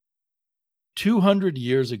200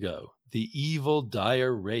 years ago, the evil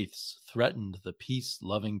dire wraiths threatened the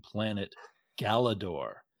peace-loving planet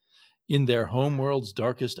Galador. In their homeworld's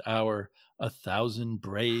darkest hour, 1,000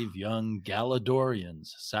 brave young Galadorians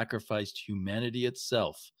sacrificed humanity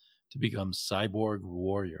itself to become cyborg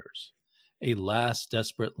warriors, a last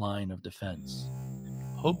desperate line of defense.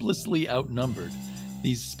 Hopelessly outnumbered,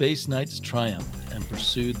 these space knights triumphed and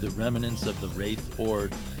pursued the remnants of the Wraith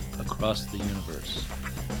horde across the universe.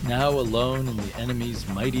 Now alone in the enemy's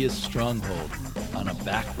mightiest stronghold on a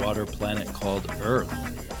backwater planet called Earth,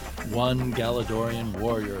 one Galadorian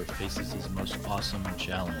warrior faces his most awesome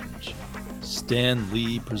challenge. Stan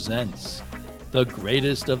Lee presents the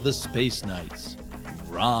greatest of the Space Knights,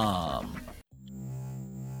 Rom.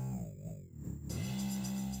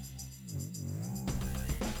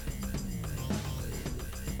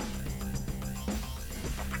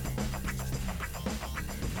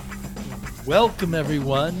 Welcome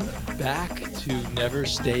everyone back to Never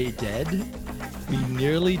Stay Dead. We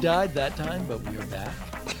nearly died that time, but we are back.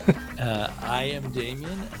 I am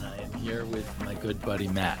Damien, and I am here with my good buddy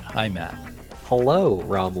Matt. Hi, Matt. Hello,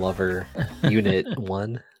 Rom Lover, Unit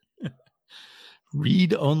 1.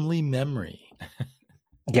 Read-only memory.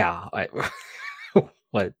 Yeah,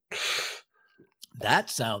 what? That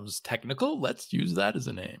sounds technical. Let's use that as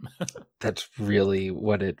a name. That's really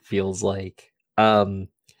what it feels like.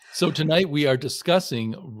 So tonight we are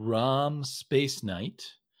discussing Rom Space Knight.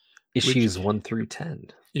 Issues 1 through 10.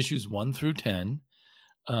 Issues 1 through 10.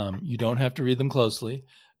 You don't have to read them closely.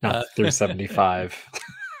 Not through 75.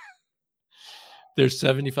 There's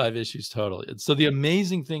 75 issues total. So the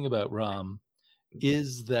amazing thing about Rom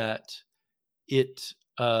is that it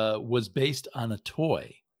was based on a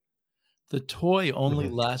toy. The toy only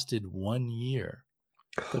lasted 1 year.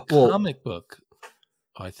 The comic book,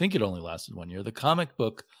 I think it only lasted 1 year. The comic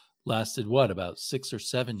book lasted about 6 or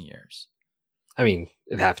 7 years? I mean,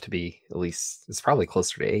 it'd have to be at least, it's probably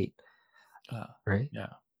closer to 8. Right? Yeah.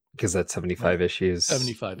 Because that's 75 issues.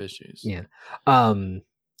 75 issues. Yeah.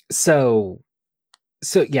 So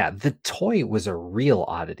yeah, the toy was a real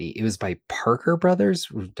oddity. It was by Parker Brothers,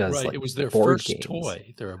 who does it was their board first games.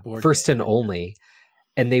 toy. They're a board First game. and only.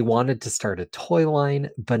 And they wanted to start a toy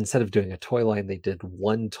line, but instead of doing a toy line, they did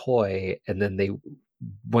one toy, and then they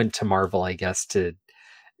went to Marvel, I guess, to,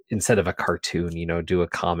 instead of a cartoon, do a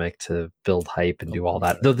comic to build hype and do all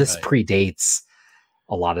that. Though this predates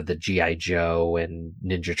a lot of the G.I. Joe and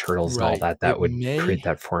Ninja Turtles and all that would create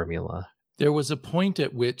that formula. There was a point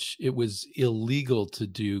at which it was illegal to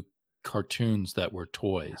do cartoons that were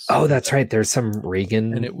toys. Oh, that's right. There's some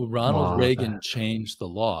Reagan. And Ronald Reagan changed the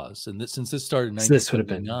laws. And since this started in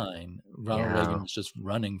 1979, Ronald Reagan was just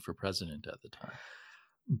running for president at the time.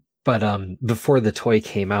 But before the toy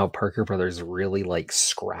came out, Parker Brothers really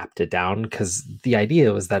scrapped it down, because the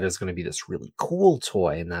idea was that it was going to be this really cool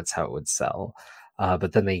toy and that's how it would sell.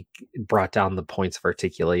 But then they brought down the points of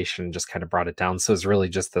articulation, just kind of brought it down. So it's really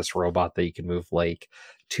just this robot that you can move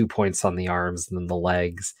 2 points on the arms and then the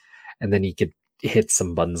legs. And then you could hit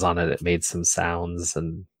some buttons on it. It made some sounds.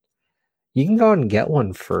 And you can go out and get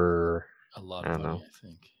one for a lot of money, I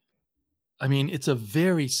think. I mean, it's a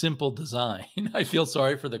very simple design. I feel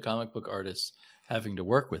sorry for the comic book artists having to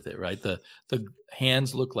work with it, right? The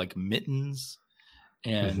hands look like mittens.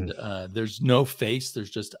 And there's no face. There's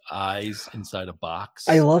just eyes inside a box.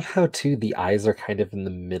 I love how, too, the eyes are kind of in the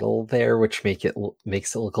middle there, which makes it look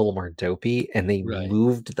a little more dopey. And they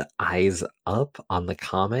moved the eyes up on the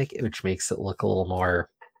comic, which makes it look a little more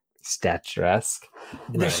statuesque.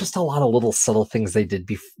 And there's just a lot of little subtle things they did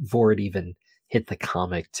before it even hit the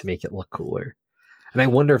comic to make it look cooler. And I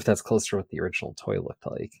wonder if that's closer to what the original toy looked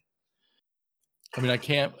like. I mean,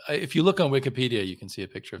 if you look on Wikipedia, you can see a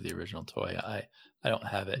picture of the original toy. I don't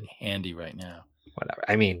have it handy right now. Whatever.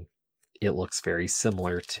 I mean, it looks very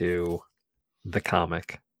similar to the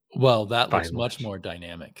comic. Well, that looks much more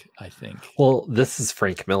dynamic, I think. Well, this is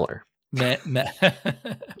Frank Miller. But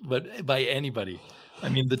by anybody. I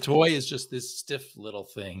mean, the toy is just this stiff little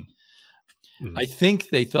thing. I think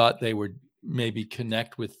they thought they would maybe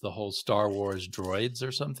connect with the whole Star Wars droids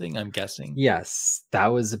or something, I'm guessing. Yes, that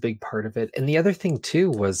was a big part of it. And the other thing too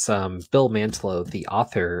was Bill Mantlo, the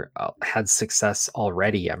author, had success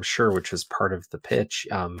already, I'm sure, which was part of the pitch,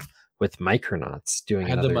 with Micronauts doing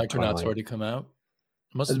Had the Micronauts already come out?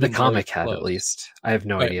 Must have the comic had close. At least. I have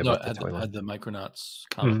no idea about the toy. Had the Micronauts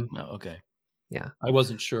comic? No, okay. Yeah. I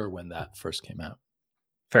wasn't sure when that first came out.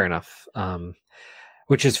 Fair enough.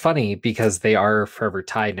 Which is funny because they are forever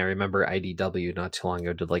tied. And I remember IDW not too long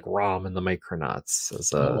ago did Rom and the Micronauts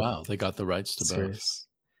as oh wow, they got the rights to both.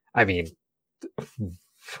 I mean,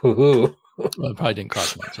 well, it probably didn't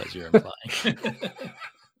cost much, as you're implying.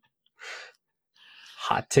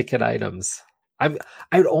 hot ticket items.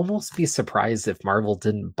 I'd almost be surprised if Marvel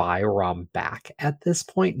didn't buy Rom back at this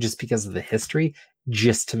point, just because of the history,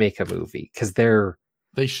 just to make a movie, because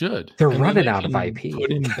They should. they're And then running they out of can IP.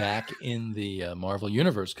 put him back in the Marvel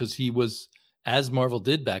universe, because he was, as Marvel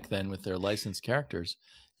did back then with their licensed characters,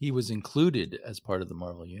 he was included as part of the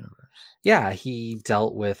Marvel universe. Yeah, he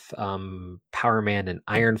dealt with Power Man and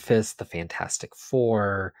Iron Fist, the Fantastic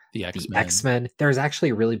Four, The the X-Men. X-Men. There's actually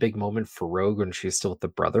a really big moment for Rogue when she's still with the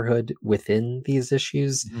Brotherhood within these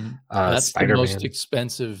issues. Mhm. That's the most Spider-Man.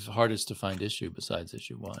 expensive, hardest to find issue besides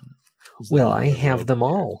issue 1. is the Well, one I where have Rogue them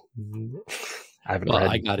appeared. all. I haven't Well, read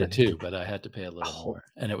I got it many. too, but I had to pay a little Oh, more,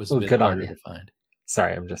 and it was oh, a bit good on harder you. to find.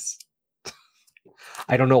 Sorry,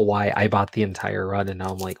 I don't know why I bought the entire run, and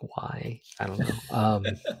now I'm like, why? I don't know.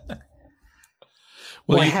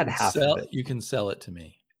 Well, I you had can half sell of it. you can sell it to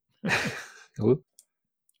me. Whoop.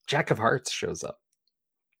 Jack of Hearts shows up.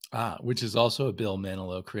 Which is also a Bill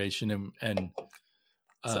Manilow creation, and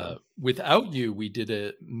So without you, we did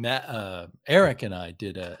Eric and I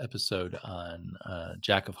did an episode on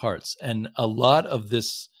Jack of Hearts, and a lot of the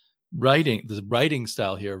writing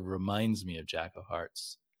style here reminds me of Jack of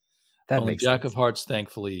Hearts. that Only makes Jack sense. of Hearts,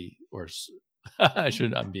 thankfully,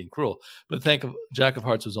 I'm being cruel, but Jack of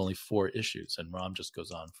Hearts was only 4 issues, and Rom just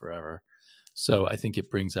goes on forever. So I think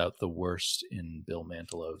it brings out the worst in Bill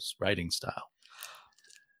Mantelow's writing style.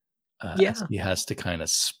 Yeah. He has to kind of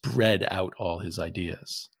spread out all his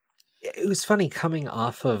ideas. It was funny coming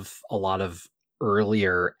off of a lot of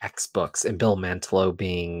earlier X books and Bill Mantlo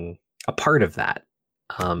being a part of that,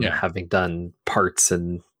 having done parts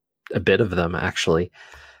and a bit of them actually,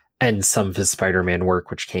 and some of his Spider-Man work,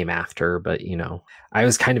 which came after. But I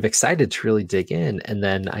was kind of excited to really dig in, and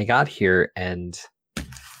then I got here, and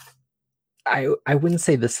I wouldn't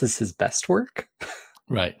say this is his best work.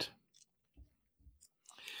 Right.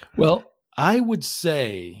 Well, I would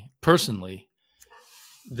say personally,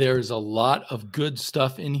 there's a lot of good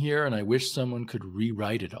stuff in here, and I wish someone could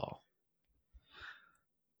rewrite it all.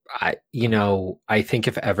 I think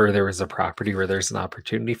if ever there was a property where there's an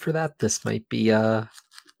opportunity for that, this might be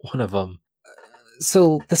one of them.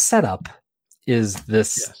 So the setup is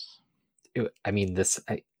this. Yes. This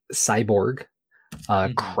cyborg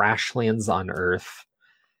crash lands on Earth,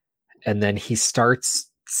 and then he starts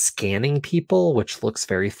scanning people, which looks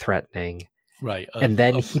very threatening. Right. And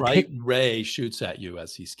then a bright ray shoots at you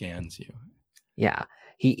as he scans you. Yeah.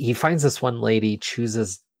 He finds this one lady,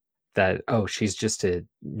 chooses that, she's just a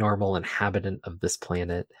normal inhabitant of this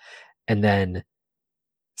planet, and then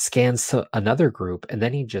scans to another group, and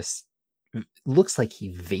then he just looks like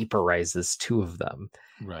he vaporizes 2 of them.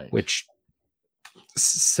 Right.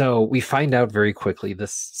 So we find out very quickly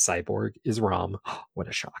this cyborg is Rom. What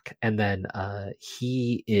a shock. And then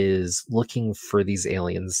he is looking for these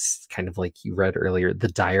aliens, kind of like you read earlier, the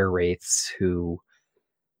Dire Wraiths, who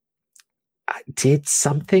did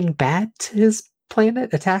something bad to his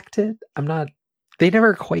planet, attacked it. They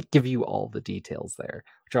never quite give you all the details there,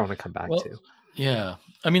 which I want to come back to. Yeah.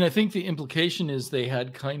 I think the implication is they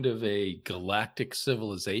had kind of a galactic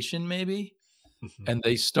civilization, maybe. And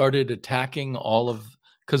they started attacking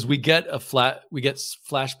because we get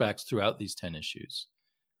flashbacks throughout these 10 issues.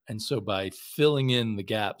 And so by filling in the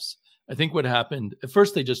gaps, I think what happened, at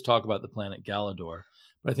first they just talk about the planet Galador,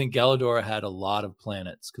 but I think Galador had a lot of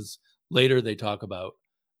planets, because later they talk about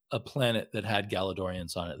a planet that had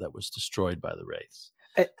Galadorians on it that was destroyed by the Wraiths.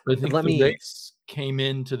 I think the Wraiths came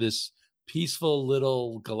into this peaceful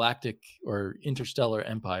little galactic or interstellar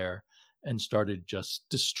empire and started just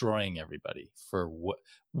destroying everybody. For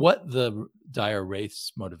what the Dire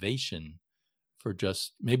Wraiths' motivation for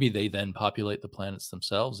just, maybe they then populate the planets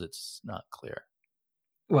themselves, it's not clear.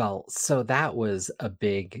 Well, so that was a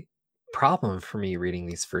big problem for me reading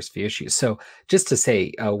these first few issues. So just to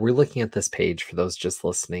say, we're looking at this page for those just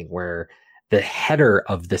listening, where the header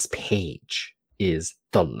of this page is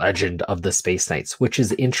The Legend of the Space Knights, which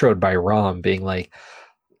is introed by Rom being like,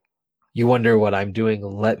 you wonder what I'm doing,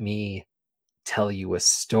 let me tell you a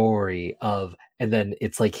story of, and then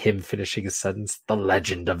it's like him finishing his sentence, The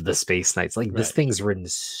Legend of the Space Knights. Like, this thing's written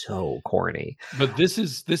so corny. But this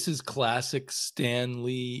is classic Stan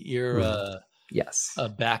Lee era. Yes. A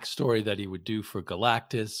backstory that he would do for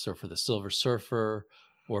Galactus or for the Silver Surfer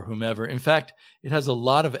or whomever. In fact, it has a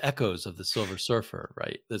lot of echoes of the Silver Surfer,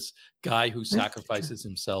 right? This guy who sacrifices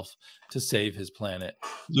himself to save his planet,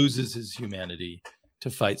 loses his humanity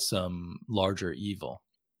to fight some larger evil.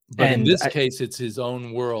 But in this case, it's his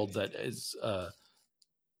own world that is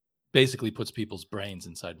basically puts people's brains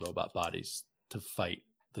inside robot bodies to fight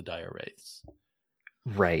the Dire Wraiths.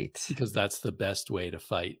 Right. Because that's the best way to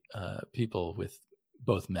fight people with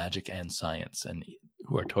both magic and science, and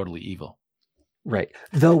who are totally evil. Right.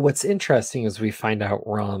 Though what's interesting is we find out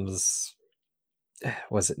Rom's,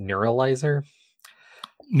 was it neuralizer?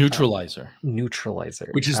 Neutralizer, Neutralizer.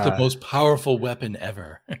 which is the most powerful weapon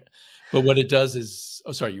ever. But what it does is,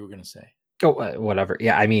 oh, sorry, you were going to say. Whatever.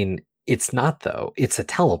 Yeah, I mean, it's not though. It's a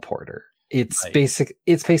teleporter. It's Right.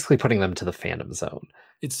 It's basically putting them to the Phantom Zone.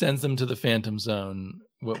 It sends them to the Phantom Zone.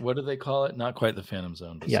 What do they call it? Not quite the Phantom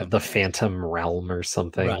Zone, but Yeah, the something. Phantom Realm or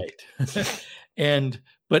something. Right.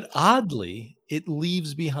 But oddly, it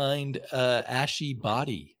leaves behind a ashy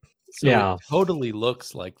body. So Yeah. it totally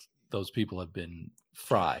looks like those people have been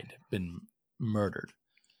fried, been murdered,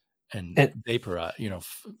 and vaporized,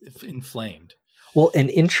 inflamed. Well, and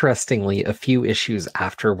interestingly, a few issues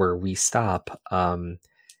after where we stop,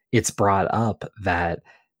 it's brought up that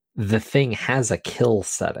the thing has a kill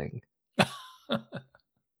setting.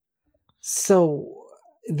 So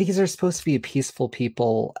these are supposed to be peaceful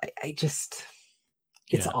people. I just,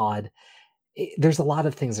 it's odd. There's a lot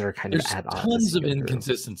of things that are kind of at odds. Tons of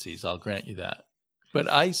inconsistencies, I'll grant you that. But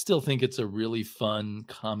I still think it's a really fun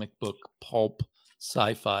comic book pulp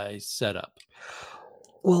sci-fi setup.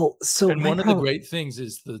 Well, so and one of the great things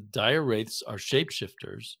is the dire wraiths are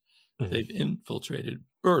shapeshifters. Mm-hmm. They've infiltrated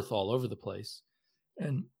Earth all over the place.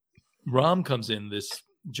 And Rom comes in, this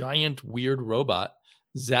giant weird robot,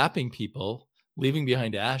 zapping people, leaving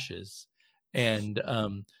behind ashes. And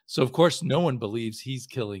so, of course, no one believes he's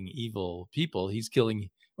killing evil people. He's killing,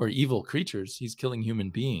 or evil creatures. He's killing human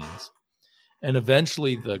beings. And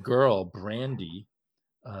eventually the girl, Brandy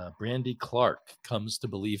Clark, comes to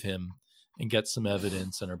believe him and gets some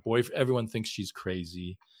evidence. And her boyfriend, everyone thinks she's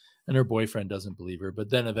crazy. And her boyfriend doesn't believe her.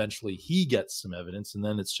 But then eventually he gets some evidence. And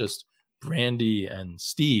then it's just Brandy and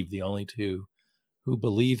Steve, the only two who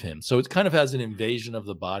believe him. So it kind of has an invasion of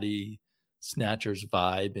the body snatchers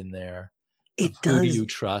vibe in there. It does. Who do you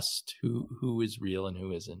trust? Who is real and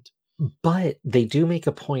who isn't? But they do make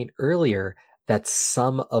a point earlier that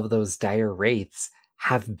some of those dire wraiths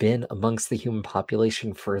have been amongst the human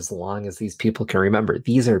population for as long as these people can remember.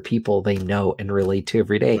 These are people they know and relate to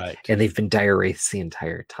every day. Right. And they've been dire wraiths the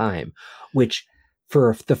entire time, which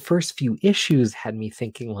for the first few issues had me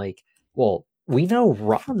thinking like, well, we know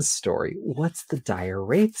Rom's story. What's the dire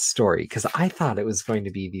wraith story? Because I thought it was going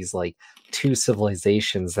to be these like two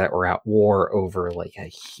civilizations that were at war over like a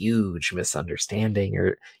huge misunderstanding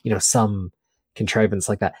or, some contrivance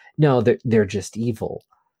like that. No, they're just evil.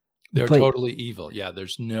 They're totally evil. Yeah,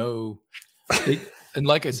 there's no... and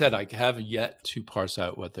like I said, I have yet to parse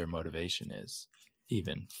out what their motivation is,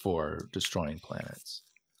 even for destroying planets.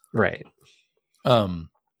 Right.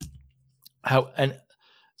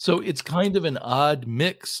 So it's kind of an odd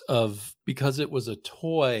mix of, because it was a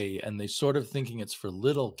toy and they sort of thinking it's for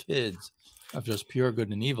little kids of just pure good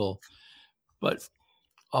and evil, but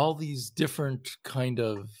all these different kind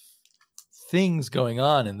of things going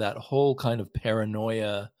on in that whole kind of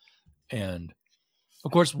paranoia. And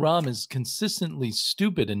of course, Rom is consistently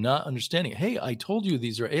stupid and not understanding. Hey, I told you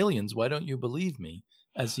these are aliens. Why don't you believe me?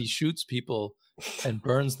 As he shoots people and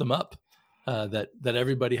burns them up that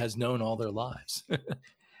everybody has known all their lives.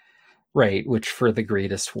 Right, which for the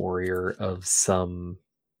greatest warrior of some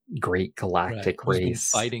great galactic race,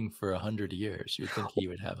 who's been fighting for 100 years, you'd think he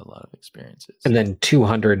would have a lot of experiences. And then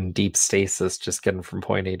 200 in deep stasis, just getting from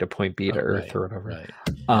point A to point B to Earth or whatever.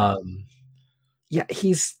 Right. Yeah,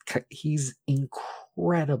 he's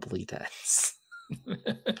incredibly dense.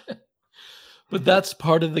 But that's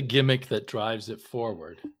part of the gimmick that drives it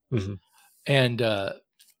forward. Mm-hmm.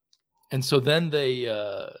 And so then they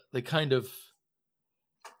kind of,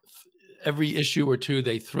 every issue or two,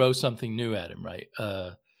 they throw something new at him, right?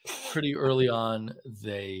 Pretty early on,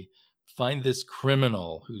 they find this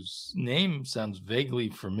criminal whose name sounds vaguely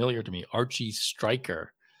familiar to me, Archie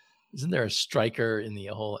Stryker. Isn't there a Stryker in the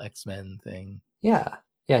whole X-Men thing? Yeah,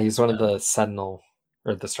 he's one of the Sentinel,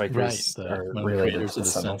 or the Strikers, right? Are one of the creators of the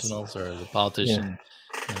Sentinels, or the politician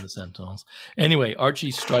and the Sentinels. Anyway,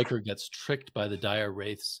 Archie Stryker gets tricked by the dire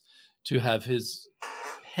wraiths to have his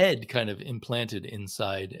head kind of implanted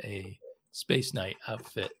inside a Space Knight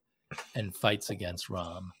outfit and fights against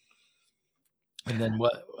Rom. And then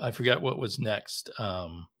I forget what was next.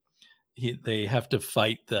 They have to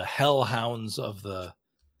fight the hellhounds of the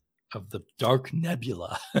Dark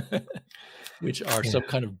Nebula, which are some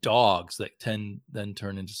kind of dogs that then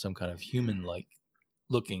turn into some kind of humanoid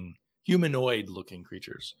looking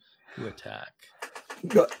creatures who attack.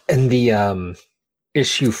 And the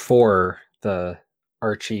issue 4, the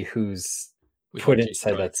Archie who's put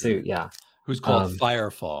inside that suit, who's called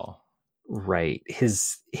Firefall. Right.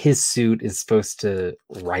 His suit is supposed to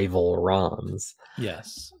rival Rom's.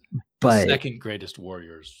 Yes. the But second greatest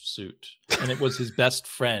warrior's suit, and it was his best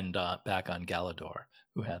friend back on Galador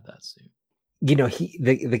who had that suit.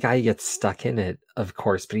 the guy gets stuck in it, of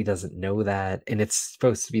course, but he doesn't know that, and it's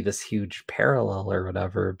supposed to be this huge parallel or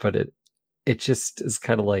whatever, but it just is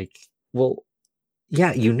kind of like, well,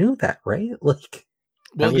 yeah, you knew that, right? Like,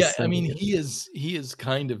 Well, yeah, I mean, saying he is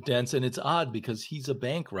kind of dense, and it's odd because he's a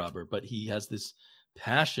bank robber, but he has this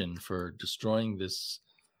passion for destroying this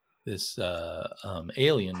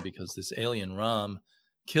alien, because this alien Rom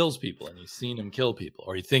kills people, and he's seen him kill people,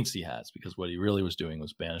 or he thinks he has, because what he really was doing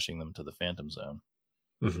was banishing them to the Phantom Zone.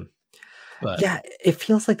 Mhm. But Yeah, it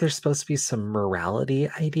feels like there's supposed to be some morality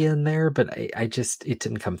idea in there, but I just it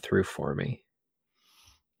didn't come through for me.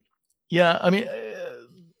 yeah, I mean,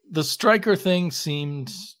 the striker thing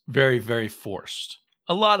seemed very, very forced.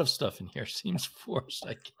 A lot of stuff in here seems forced, I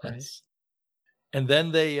Right. guess. And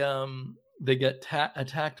then they get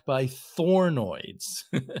attacked by thornoids,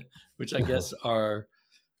 which I guess are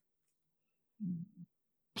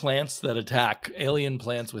plants that attack, alien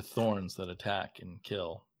plants with thorns that attack and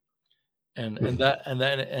kill. And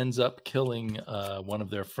then it ends up killing one of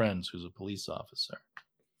their friends who's a police officer.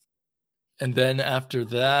 And then after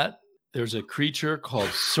that, there's a creature called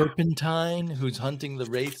Serpentine who's hunting the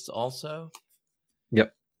wraiths also.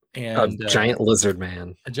 Yep. And a giant lizard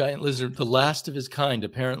man. A giant lizard, the last of his kind.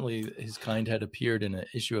 Apparently, his kind had appeared in an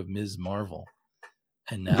issue of Ms. Marvel,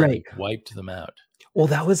 and now Right. they wiped them out. Well,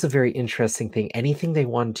 that was a very interesting thing. Anything they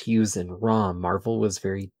wanted to use in ROM, Marvel was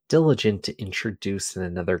very diligent to introduce in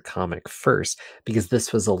another comic first, because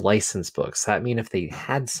this was a licensed book. So that means if they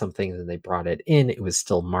had something and they brought it in, it was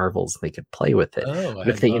still Marvel's and they could play with it. Oh, but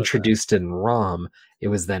if they introduced it in ROM, it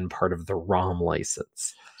was then part of the ROM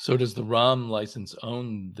license. So does the ROM license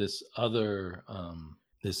own this other,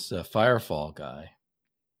 this Firefall guy?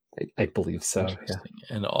 I believe so, yeah.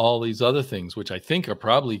 And all these other things, which I think are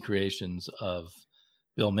probably creations of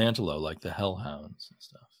Bill Mantlo, like the Hellhounds and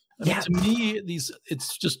stuff. I mean, to me,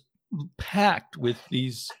 it's just packed with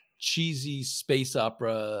these cheesy space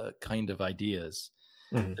opera kind of ideas.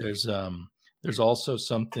 Mm-hmm. There's also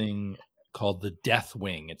something called the Death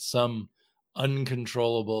Wing. It's some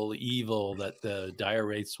uncontrollable evil that the Dire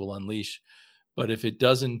Wraiths will unleash, but if it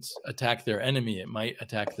doesn't attack their enemy, it might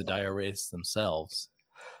attack the Dire Wraiths themselves.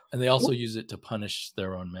 And they also use it to punish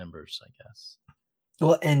their own members, I guess.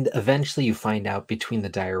 Well, and eventually you find out between the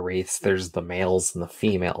Dire Wraiths, there's the males and the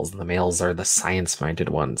females, and the males are the science-minded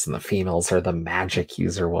ones, and the females are the magic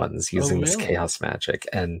user ones using this chaos magic.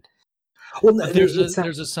 And well, there's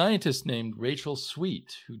a scientist named Rachel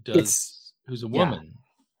Sweet who's a woman.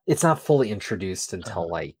 It's not fully introduced until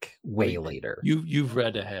like way later. You've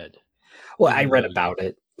read ahead. Well, I read about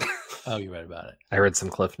it. Oh, you read about it. I read some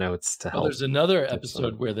cliff notes to help. There's another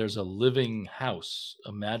episode where there's a living house,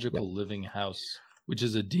 a magical living house, which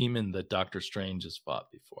is a demon that Doctor Strange has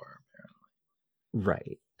fought before, apparently.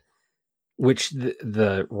 Right. Which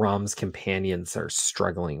the Rom's companions are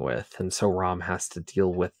struggling with. And so Rom has to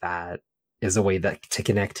deal with that as a way that to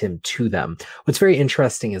connect him to them. What's very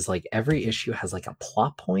interesting is like every issue has like a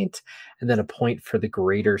plot point and then a point for the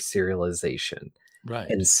greater serialization. Right.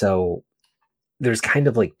 And so there's kind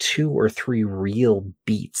of like 2 or 3 real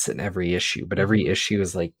beats in every issue, but every issue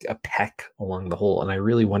is like a peck along the whole. And I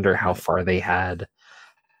really wonder how far they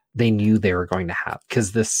knew they were going to have,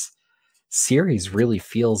 because this series really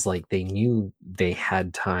feels like they knew they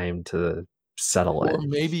had time to settle it. Or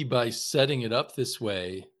maybe by setting it up this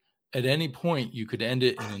way, at any point you could end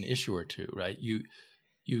it in an issue or two, right? You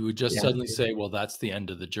would just suddenly say, well, that's the end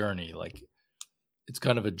of the journey. Like it's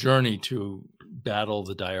kind of a journey to battle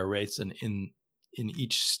the Dire Wraiths, and in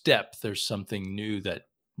each step there's something new that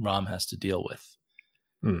Rom has to deal with.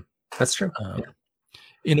 That's true.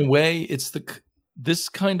 In a way, it's this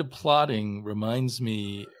kind of plotting reminds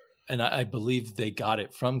me, and I believe they got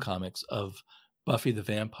it from comics, of Buffy the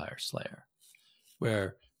Vampire Slayer,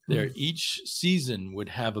 where each season would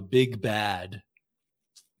have a big bad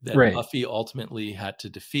that Buffy ultimately had to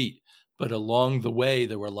defeat. But along the way,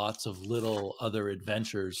 there were lots of little other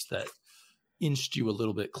adventures that inched you a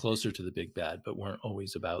little bit closer to the big bad, but weren't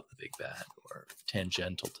always about the big bad or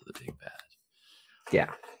tangential to the big bad.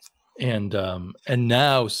 Yeah. And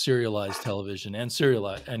now serialized television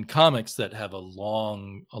and comics that have a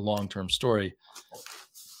long-term story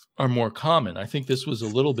are more common. I think this was a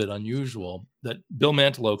little bit unusual, that Bill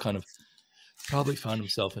Mantlo kind of probably found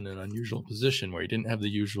himself in an unusual position where he didn't have the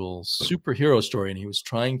usual superhero story, and he was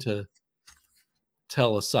trying to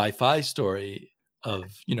tell a sci-fi story of,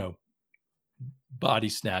 body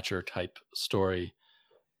snatcher type story,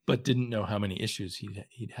 but didn't know how many issues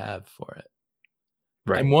he'd have for it.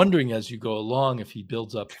 I'm Right. wondering as you go along if he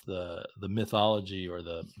builds up the mythology or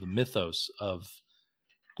the mythos of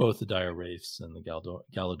both the Dire Wraiths and the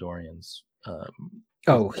Galadorians with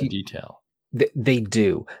Oh, more detail. they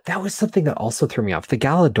do. That was something that also threw me off. The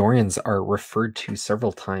Galadorians are referred to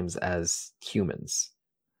several times as humans.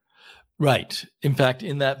 Right. In fact,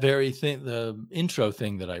 in that very thing, the intro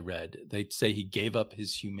thing that I read, they say he gave up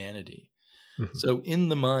his humanity. Mhm. So in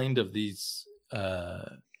the mind of these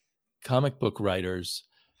comic book writers,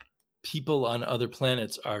 people on other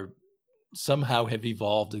planets are somehow have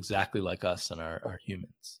evolved exactly like us and are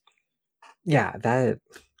humans. Yeah, that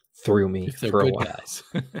threw me If they're for a good while. guys.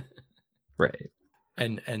 Right.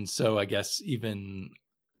 And so I guess even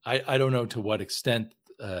I don't know to what extent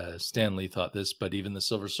Stan Lee thought this, but even the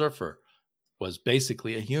Silver Surfer was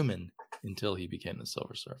basically a human until he became the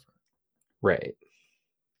Silver Surfer. Right.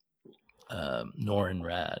 Norrin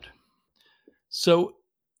Rad. So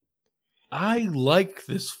I like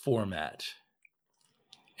this format.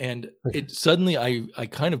 And it suddenly I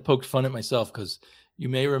kind of poked fun at myself because you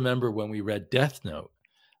may remember when we read Death Note,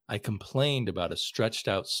 I complained about a stretched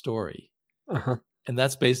out story. Uh-huh. And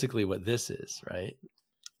that's basically what this is, right?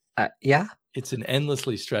 Yeah. It's an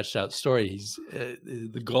endlessly stretched out story. He's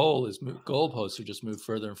the goalposts are just moved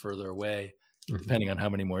further and further away, depending on how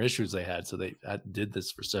many more issues they had. So they did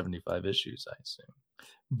this for 75 issues, I assume.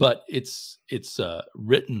 But it's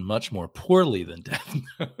written much more poorly than Death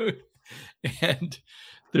Note, and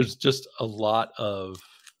there's just a lot of.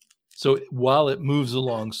 So while it moves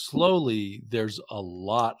along slowly, there's a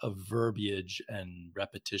lot of verbiage and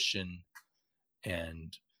repetition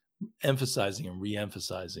and emphasizing and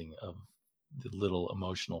re-emphasizing of the little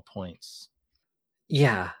emotional points.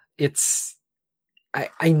 Yeah, it's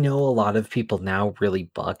I know a lot of people now really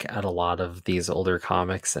buck at a lot of these older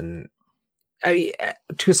comics, and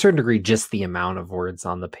to a certain degree, just the amount of words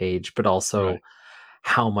on the page, but also Right.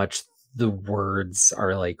 how much the words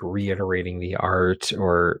are like reiterating the art,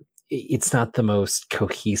 or it's not the most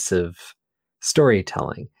cohesive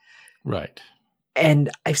storytelling. Right. And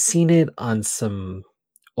I've seen it on some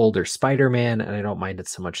older Spider-Man, and I don't mind it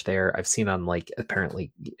so much there. I've seen on like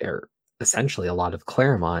apparently or essentially a lot of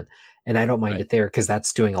Claremont, and I don't mind Right. it there because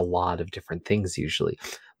that's doing a lot of different things usually.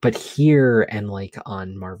 But here and like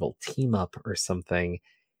on Marvel Team Up or something,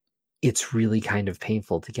 it's really kind of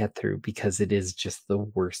painful to get through because it is just the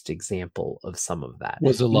worst example of some of that.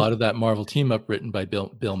 Was a lot of that Marvel Team Up written by Bill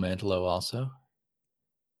Mantlo also?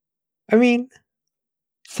 I mean,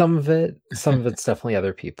 some of it's definitely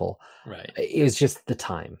other people. Right. It was just the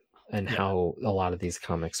time and Yeah. how a lot of these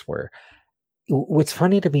comics were. What's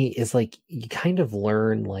funny to me is like you kind of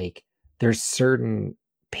learn like there's certain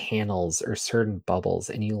panels or certain bubbles,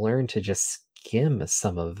 and you learn to just skim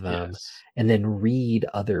some of them Yes. and then read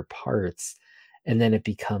other parts, and then it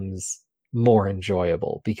becomes more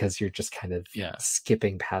enjoyable because you're just kind of Yeah.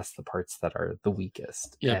 skipping past the parts that are the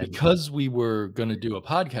weakest. Yeah, And because we were going to do a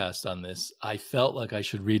podcast on this, I felt like I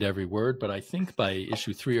should read every word, but I think by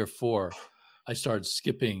issue 3 or 4, I started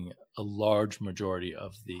skipping a large majority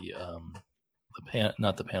of the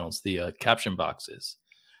not the panels, the caption boxes,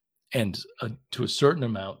 and to a certain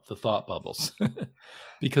amount, the thought bubbles,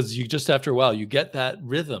 because you just after a while you get that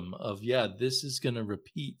rhythm of this is going to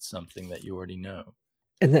repeat something that you already know.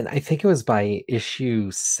 And then I think it was by issue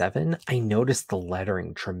 7, I noticed the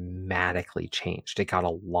lettering dramatically changed. It got a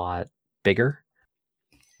lot bigger.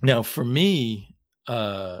 Now, for me,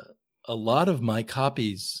 a lot of my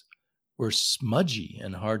copies were smudgy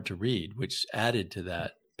and hard to read, which added to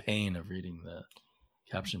that pain of reading the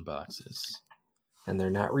caption boxes. And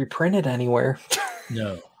they're not reprinted anywhere.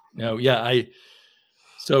 No, yeah.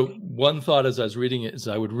 So one thought as I was reading it is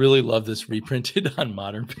I would really love this reprinted on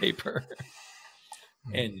modern paper.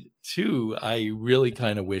 And 2, I really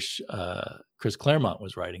kind of wish Chris Claremont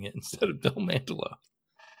was writing it instead of Bill Mantlo.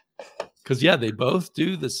 Because, they both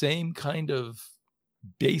do the same kind of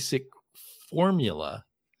basic formula,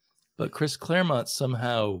 but Chris Claremont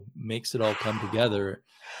somehow makes it all come together,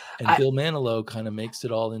 and Bill Mantlo kind of makes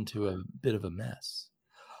it all into a bit of a mess.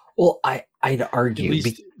 Well, I'd argue, at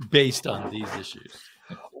least based on these issues.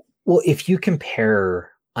 Well, if you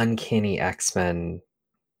compare Uncanny X-Men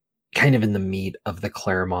kind of in the meat of the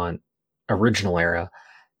Claremont original era,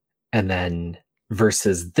 and then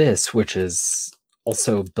versus this, which is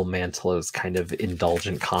also Bill Mantlo's kind of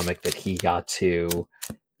indulgent comic that he got to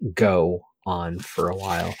go on for a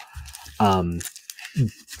while.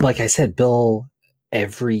 Like I said, Bill,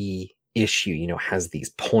 every issue, has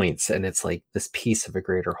these points, and it's like this piece of a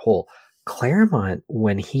greater whole. Claremont,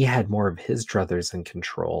 when he had more of his druthers in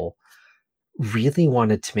control, really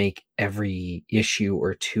wanted to make every issue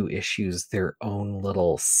or two issues their own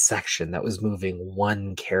little section that was moving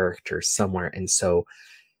one character somewhere. And so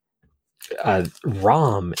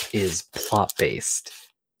Rom is plot based,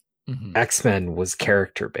 Mhm. X-Men was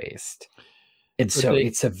character based. And But so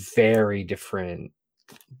it's a very different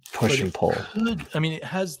push and it pull. could, I mean, it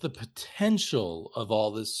has the potential of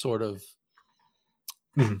all this sort of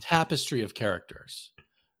Mhm. tapestry of characters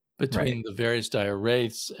Right. between the various dire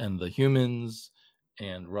wraiths and the humans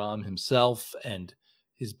and Rom himself and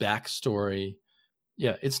his backstory.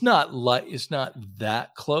 Yeah, it's not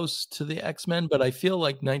that close to the X-Men, but I feel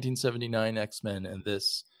like 1979 X-Men and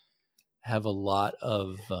this have a lot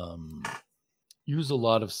of use a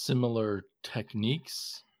lot of similar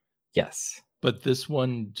techniques, Yes. but this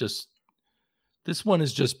one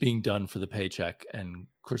is just being done for the paycheck, and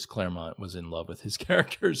Chris Claremont was in love with his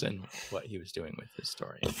characters and what he was doing with his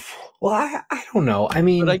story. Well, I don't know. I But I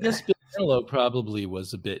mean, guess Bill Manilow probably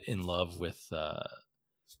was a bit in love with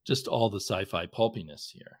just all the sci-fi pulpiness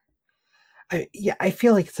here. yeah, I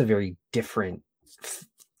feel like it's a very different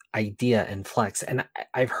idea and flex. And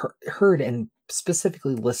I've heard and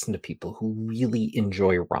specifically listened to people who really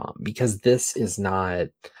enjoy ROM because this is not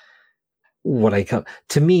what I come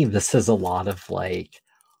to me. This is a lot of like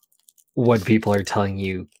what people are telling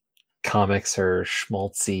you comics are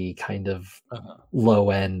schmaltzy kind of Uh-huh. low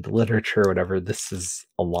end literature or whatever. This is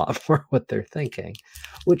a lot more what they're thinking,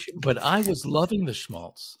 which But I was loving the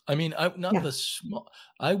schmaltz. I mean, yeah,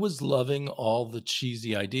 I was loving all the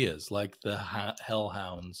cheesy ideas like the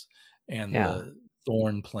hellhounds and yeah, the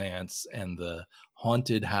thorn plants and the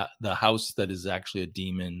the house that is actually a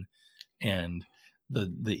demon and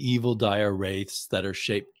the evil dire wraiths that are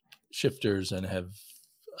shape shifters and have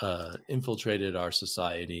infiltrated our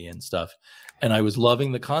society and stuff. And I was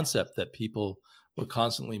loving the concept that people were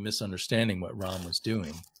constantly misunderstanding what Rom was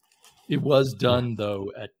doing. It was yeah. done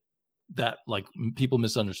though at that, like, people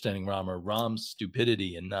misunderstanding Rom or Rom's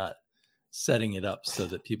stupidity and not setting it up so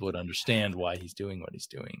that people would understand why he's doing what he's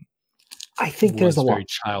doing I think was very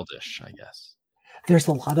childish, I guess. there's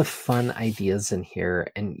a lot of fun ideas in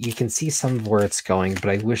here, and you can see some of where it's going, but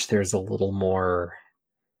I wish there's a little more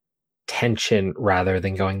tension rather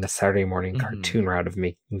than going the Saturday morning Mm-hmm. cartoon route of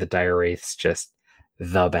making the Dire Wraiths just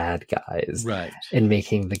the bad guys Right. and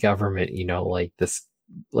making the government, like this,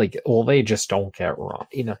 like, well, they just don't get wrong.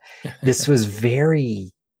 This was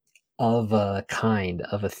very of a kind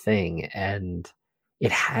of a thing, and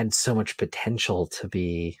it had so much potential to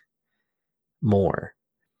be more.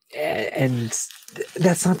 And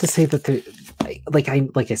that's not to say that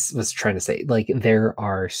was trying to say, like, there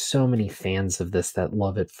are so many fans of this that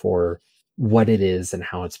love it for what it is and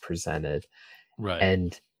how it's presented, Right.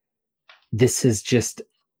 and this is just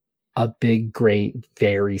a big, great,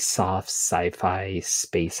 very soft sci-fi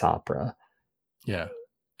space opera. Yeah.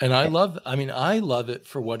 And I love it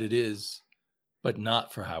for what it is, but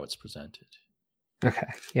not for how it's presented. Okay,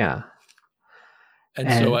 yeah. And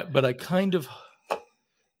so And but I kind of,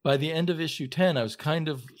 by the end of issue 10, I was kind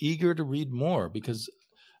of eager to read more because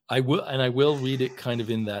I will read it kind of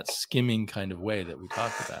in that skimming kind of way that we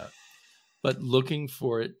talked about, but looking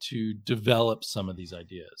for it to develop some of these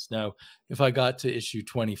ideas. Now, if I got to issue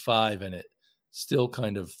 25 and it still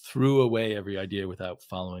kind of threw away every idea without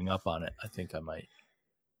following up on it, I think I might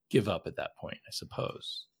give up at that point, I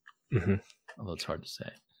suppose. mhm. Although it's hard to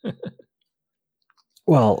say.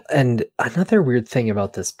 Well, and another weird thing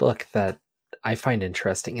about this book that I find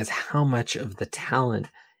interesting is how much of the talent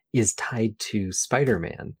is tied to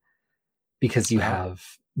Spider-Man, because you Ah, have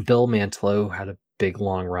Bill Mantlo, who had a big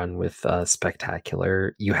long run with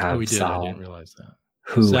Spectacular. You oh, we have did. I didn't Sal, realize that.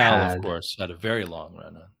 who Sal, of had course, had a very long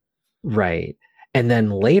run on. right, and then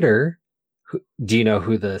later, do you know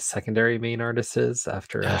who the secondary main artist is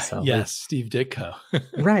after Sal Yes, leaves? Steve Ditko.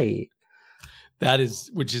 Right.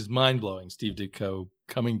 Which is mind blowing. Steve Ditko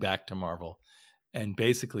coming back to Marvel and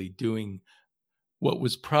basically doing what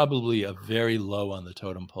was probably a very low on the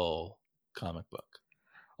totem pole comic book.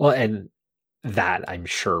 Well, and that I'm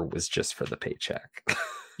sure was just for the paycheck.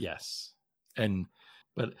 Yes. And,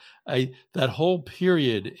 but that whole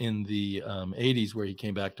period in the 80s where he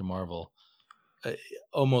came back to Marvel,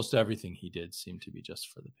 almost everything he did seemed to be just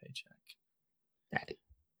for the paycheck.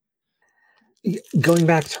 Going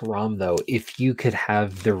back to Rom, though, if you could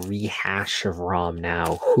have the rehash of Rom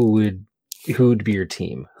now, who would be your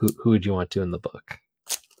team? Who would you want to in the book?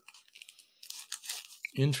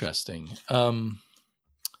 Interesting.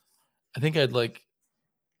 I think I'd like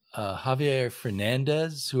Javier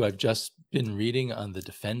Fernandez, who I've just been reading on the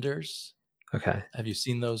Defenders. Okay. Have you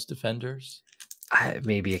seen those Defenders?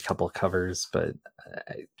 Maybe a couple covers, but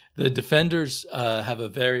The Defenders have a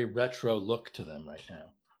very retro look to them right now.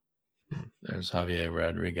 There's Javier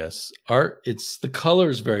Rodriguez. Art, the color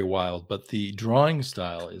is very wild, but the drawing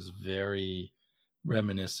style is very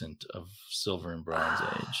reminiscent of Silver and Bronze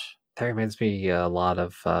Age. That reminds me a lot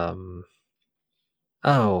of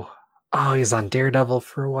he's on Daredevil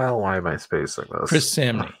for a while. Why am I spacing this? Chris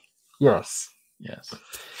Samnee. Yes.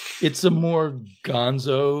 It's a more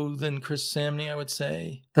gonzo than Chris Samnee, I would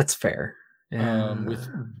say. That's fair. With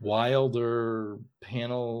wilder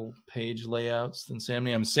panel page layouts than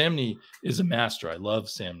Samnee. Samnee is a master. I love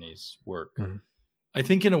Samnee's work. Mm-hmm. I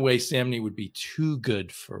think in a way Samnee would be too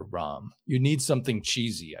good for Rom. You need something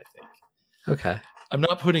cheesy, I think. Okay. I'm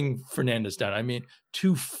not putting Fernandez down. I mean,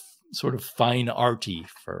 too sort of fine arty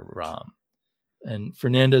for Rom. And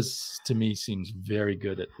Fernandez, to me, seems very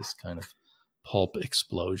good at this kind of pulp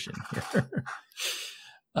explosion here.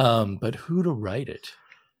 But who to write it?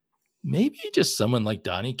 Maybe just someone like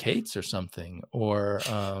Donny Cates or something, or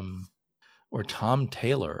Tom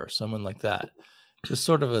Taylor or someone like that. Just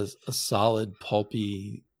sort of a solid,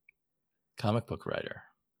 pulpy comic book writer.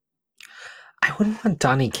 I wouldn't want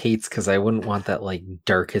Donny Cates because I wouldn't want that like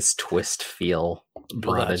darkest twist feel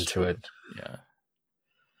brought into it. Yeah.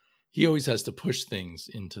 He always has to push things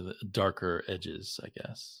into the darker edges, I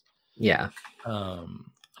guess. Yeah.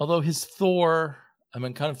 Although his Thor,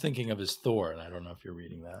 I'm kind of thinking of his Thor, and I don't know if you're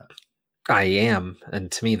reading that. I am,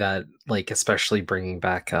 and to me that, like, especially bringing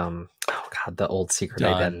back the old Secret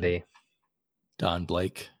Identity. Don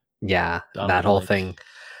Blake. Yeah, that whole thing,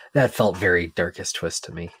 that felt very darkest twist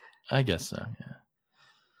to me. I guess so,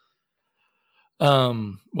 yeah.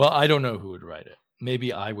 Well, I don't know who would write it.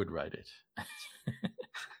 Maybe I would write it.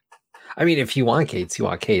 I mean, if you want Cates, you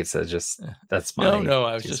want Cates. That's my No,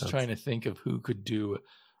 I was just trying to think of who could do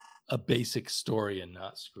a basic story and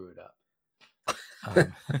not screw it up.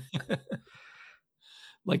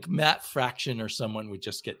 Like Matt Fraction or someone would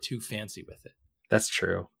just get too fancy with it. That's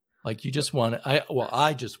true. Like you just want it.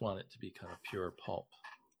 I just want it to be kind of pure pulp.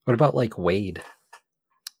 What about like Wade?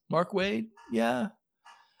 Mark Wade? Yeah.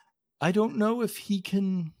 I don't know if he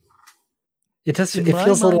can. It does. It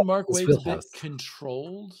feels a little. Mark Wade's a bit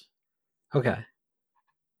controlled. Okay.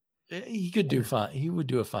 He could do fine. He would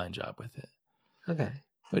do a fine job with it. Okay.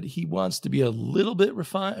 But he wants to be a little bit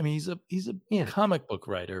refined. I mean, he's a comic book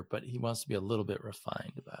writer, but he wants to be a little bit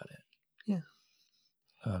refined about it. Yeah.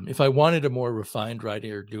 If I wanted a more refined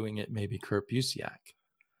writer doing it, maybe Kurt Busiek,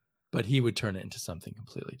 but he would turn it into something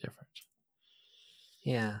completely different.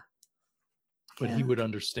 Yeah. But he would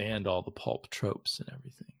understand all the pulp tropes and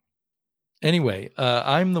everything. Anyway,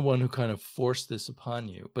 I'm the one who kind of forced this upon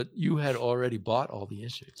you, but you had already bought all the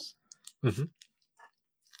issues. Mm-hmm.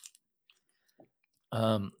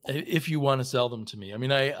 If you want to sell them to me, I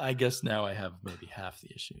mean, I guess now I have maybe half the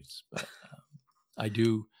issues, but I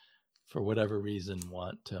do, for whatever reason,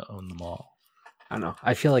 want to own them all. I don't know.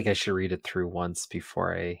 I feel like I should read it through once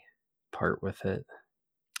before I part with it.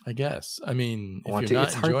 I guess. I mean, if you're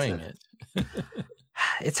not enjoying it.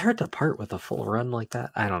 It's hard to part with a full run like that.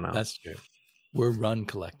 I don't know. That's true. We're run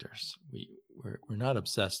collectors. We're not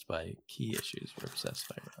obsessed by key issues. We're obsessed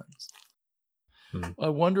by runs. I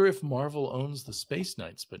wonder if Marvel owns the Space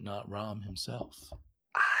Knights, but not Rom himself.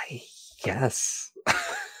 I guess.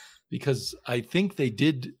 Because I think they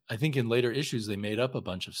did. I think in later issues, they made up a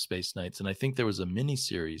bunch of Space Knights. And I think there was a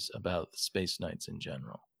mini-series about the Space Knights in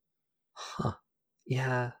general. Huh.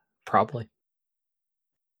 Yeah, probably.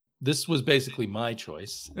 This was basically my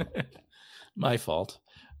choice. My fault.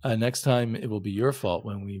 Next time, it will be your fault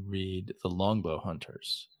when we read The Longbow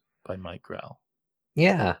Hunters by Mike Grell.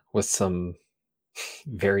 Yeah, with some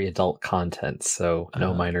very adult content, so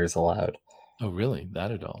no minors allowed. Oh, really?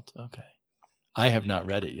 That adult? Okay. I have not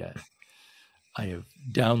read it yet. I have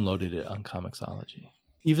downloaded it on Comixology.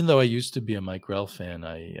 Even though I used to be a Mike Grell fan,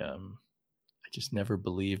 I just never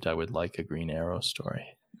believed I would like a Green Arrow story.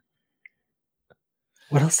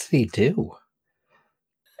 What else did he do?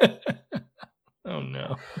 Oh,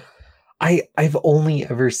 no. I've only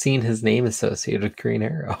ever seen his name associated with Green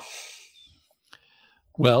Arrow.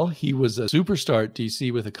 Well, he was a superstar at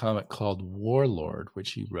DC with a comic called Warlord,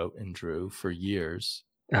 which he wrote and drew for years.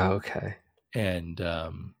 Oh, okay. And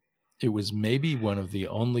it was maybe one of the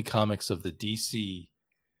only comics of the DC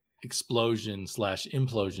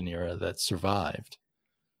explosion/implosion era that survived.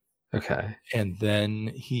 Okay. And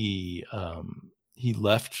then he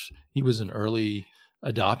left. He was an early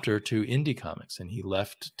adopter to indie comics, and he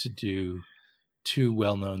left to do two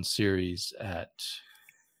well-known series at,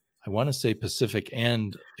 I want to say, Pacific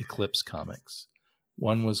and Eclipse Comics.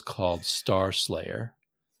 One was called Star Slayer,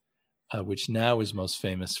 which now is most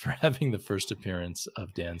famous for having the first appearance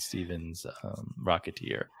of Dan Stevens'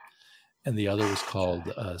 Rocketeer. And the other was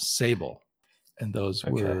called Sable. And those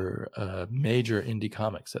were major indie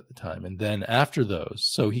comics at the time. And then after those,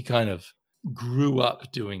 so he kind of grew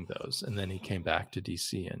up doing those. And then he came back to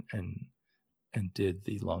DC and did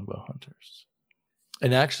the Longbow Hunters.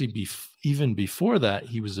 And actually, even before that,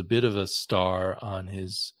 he was a bit of a star on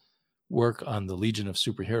his work on the Legion of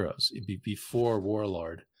Superheroes. It'd be before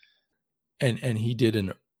Warlord. And he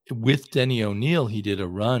did with Denny O'Neil, he did a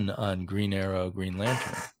run on Green Arrow, Green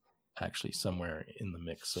Lantern, actually somewhere in the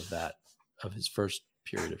mix of that, of his first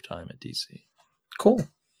period of time at DC. Cool.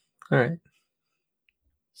 All right.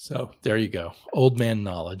 So there you go. Old man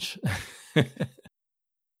knowledge.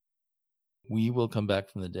 We will come back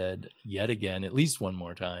from the dead yet again, at least one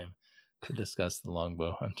more time, to discuss the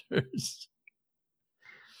Longbow Hunters.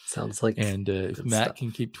 Sounds like. And if Matt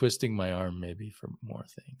can keep twisting my arm, maybe for more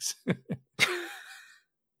things.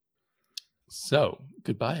 So,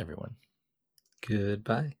 goodbye, everyone.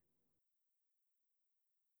 Goodbye.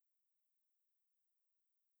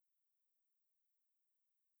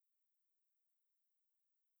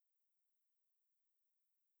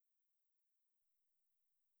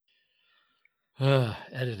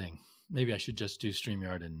 Editing. Maybe I should just do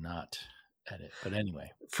StreamYard and not edit. But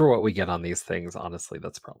anyway. For what we get on these things, honestly,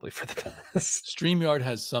 that's probably for the best. StreamYard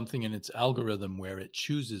has something in its algorithm where it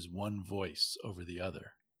chooses one voice over the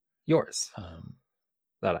other. Yours.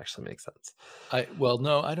 That actually makes sense.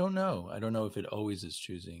 No, I don't know. I don't know if it always is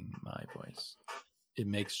choosing my voice. It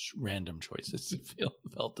makes random choices. It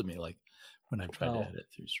felt to me like when I've tried to edit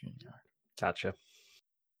through StreamYard. Gotcha.